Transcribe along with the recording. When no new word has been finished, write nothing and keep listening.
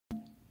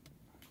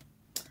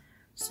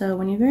So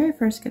when you very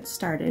first get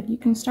started, you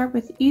can start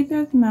with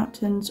either the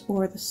mountains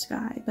or the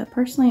sky, but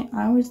personally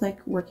I always like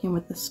working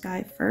with the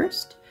sky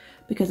first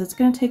because it's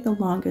going to take the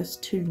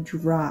longest to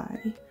dry.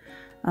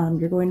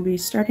 You're going to be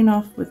starting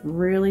off with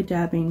really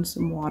dabbing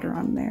some water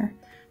on there.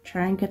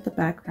 Try and get the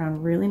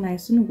background really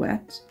nice and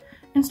wet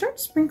and start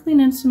sprinkling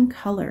in some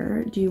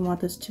color. Do you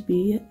want this to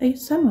be a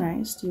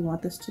sunrise? Do you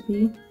want this to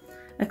be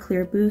a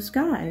clear blue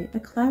sky, a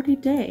cloudy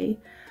day?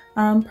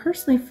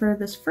 Personally, for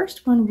this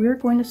first one, we're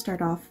going to start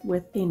off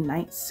with a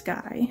night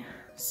sky.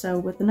 So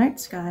with the night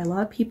sky, a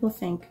lot of people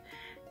think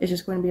it's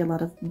just going to be a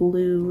lot of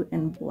blue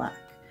and black.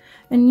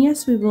 And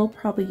yes, we will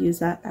probably use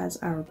that as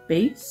our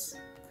base,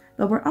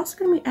 but we're also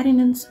going to be adding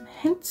in some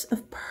hints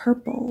of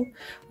purple.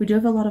 We do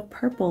have a lot of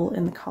purple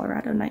in the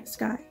Colorado night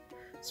sky.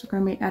 So we're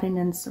going to be adding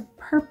in some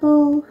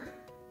purple,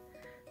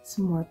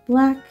 some more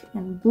black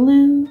and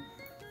blue.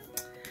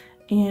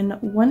 And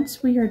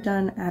once we are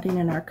done adding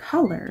in our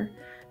color,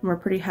 and we're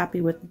pretty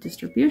happy with the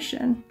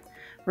distribution,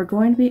 we're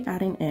going to be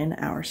adding in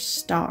our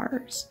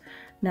stars.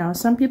 Now,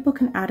 some people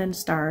can add in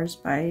stars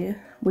by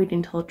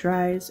waiting till it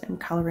dries and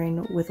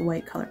coloring with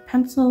white colored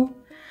pencil.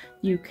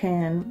 You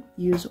can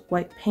use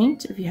white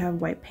paint if you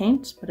have white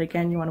paint, but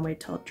again, you want to wait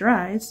till it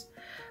dries.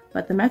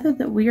 But the method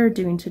that we are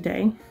doing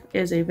today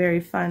is a very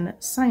fun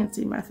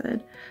sciencey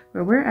method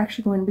where we're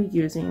actually going to be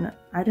using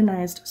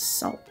iodinized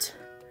salt.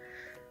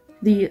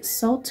 The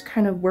salt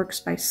kind of works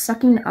by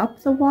sucking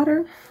up the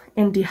water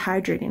and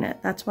dehydrating it.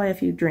 That's why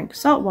if you drink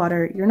salt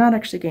water, you're not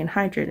actually getting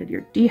hydrated,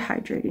 you're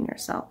dehydrating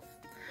yourself.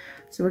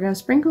 So we're going to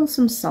sprinkle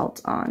some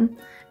salt on,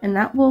 and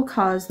that will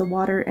cause the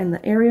water in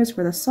the areas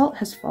where the salt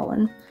has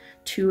fallen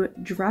to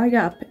dry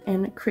up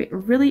and create a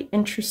really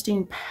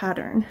interesting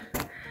pattern.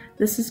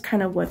 This is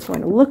kind of what it's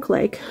going to look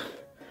like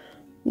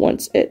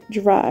once it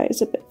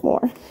dries a bit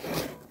more.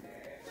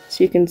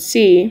 So you can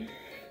see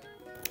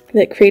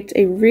that it creates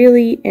a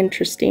really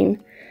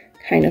interesting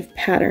kind of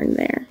pattern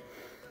there.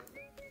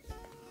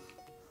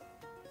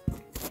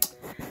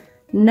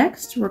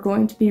 Next, we're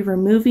going to be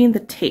removing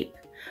the tape.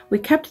 We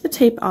kept the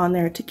tape on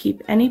there to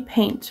keep any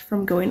paint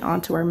from going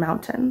onto our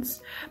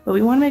mountains, but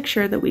we want to make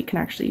sure that we can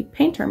actually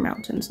paint our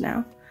mountains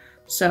now.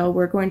 So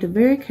we're going to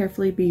very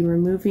carefully be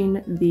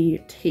removing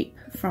the tape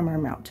from our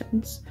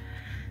mountains.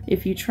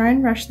 If you try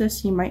and rush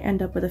this, you might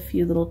end up with a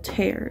few little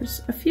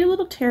tears. A few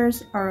little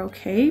tears are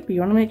okay, but you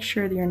want to make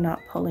sure that you're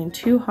not pulling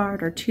too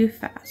hard or too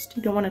fast.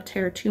 You don't want to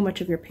tear too much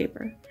of your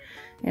paper.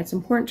 And it's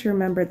important to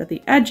remember that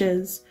the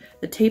edges,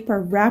 the tape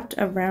are wrapped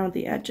around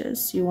the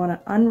edges, so you want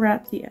to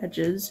unwrap the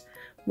edges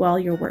while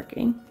you're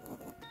working.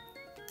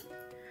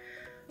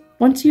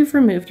 Once you've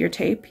removed your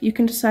tape, you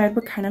can decide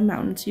what kind of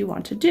mountains you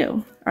want to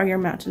do. Are your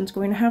mountains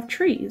going to have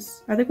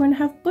trees? Are they going to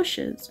have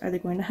bushes? Are they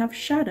going to have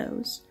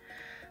shadows?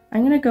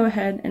 I'm going to go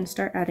ahead and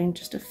start adding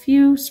just a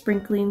few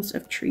sprinklings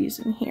of trees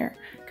in here,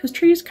 because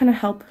trees kind of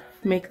help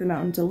make the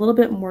mountains a little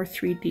bit more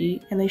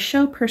 3D, and they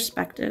show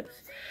perspective.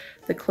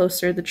 The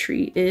closer the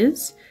tree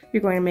is,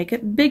 you're going to make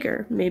it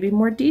bigger, maybe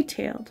more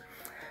detailed.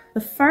 The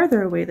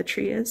farther away the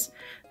tree is,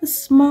 the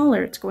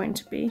smaller it's going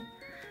to be. And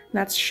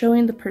that's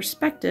showing the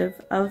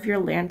perspective of your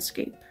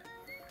landscape.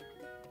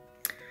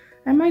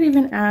 I might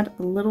even add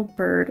a little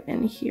bird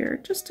in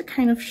here just to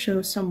kind of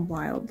show some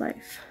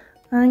wildlife.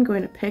 I'm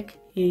going to pick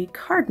a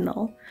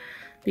cardinal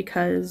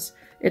because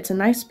it's a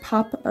nice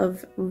pop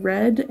of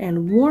red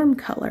and warm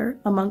color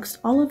amongst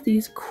all of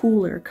these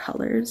cooler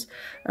colors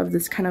of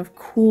this kind of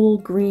cool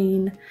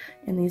green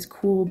and these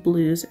cool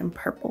blues and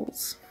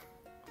purples.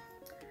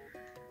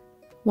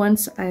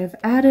 Once I've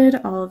added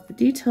all of the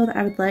detail that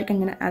I would like, I'm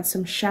going to add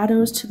some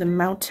shadows to the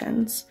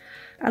mountains.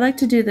 I like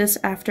to do this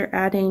after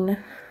adding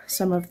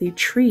some of the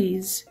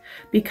trees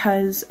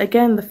because,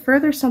 again, the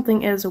further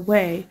something is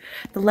away,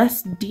 the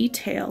less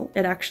detail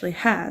it actually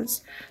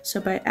has.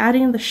 So by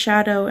adding the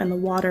shadow and the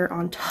water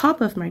on top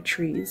of my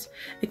trees,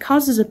 it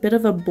causes a bit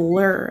of a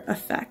blur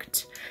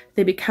effect.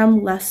 They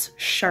become less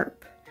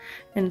sharp,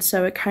 and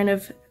so it kind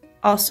of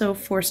also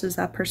forces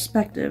that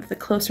perspective. The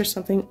closer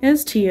something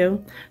is to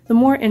you, the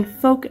more in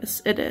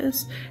focus it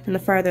is, and the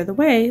farther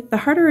away, the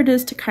harder it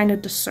is to kind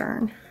of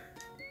discern.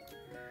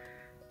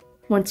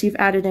 Once you've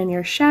added in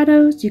your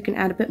shadows, you can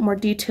add a bit more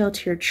detail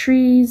to your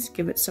trees,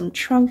 give it some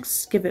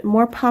trunks, give it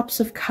more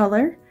pops of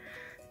color,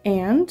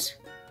 and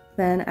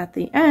then at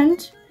the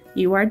end,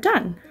 you are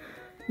done.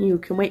 You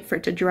can wait for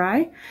it to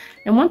dry,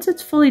 and once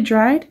it's fully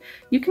dried,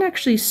 you can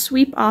actually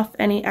sweep off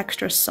any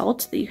extra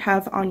salt that you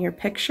have on your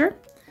picture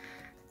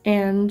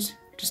and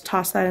just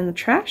toss that in the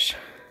trash.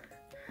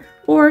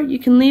 Or you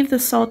can leave the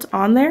salt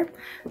on there,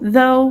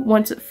 though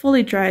once it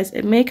fully dries,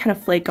 it may kind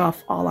of flake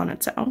off all on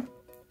its own.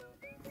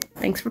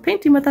 Thanks for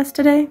painting with us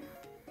today.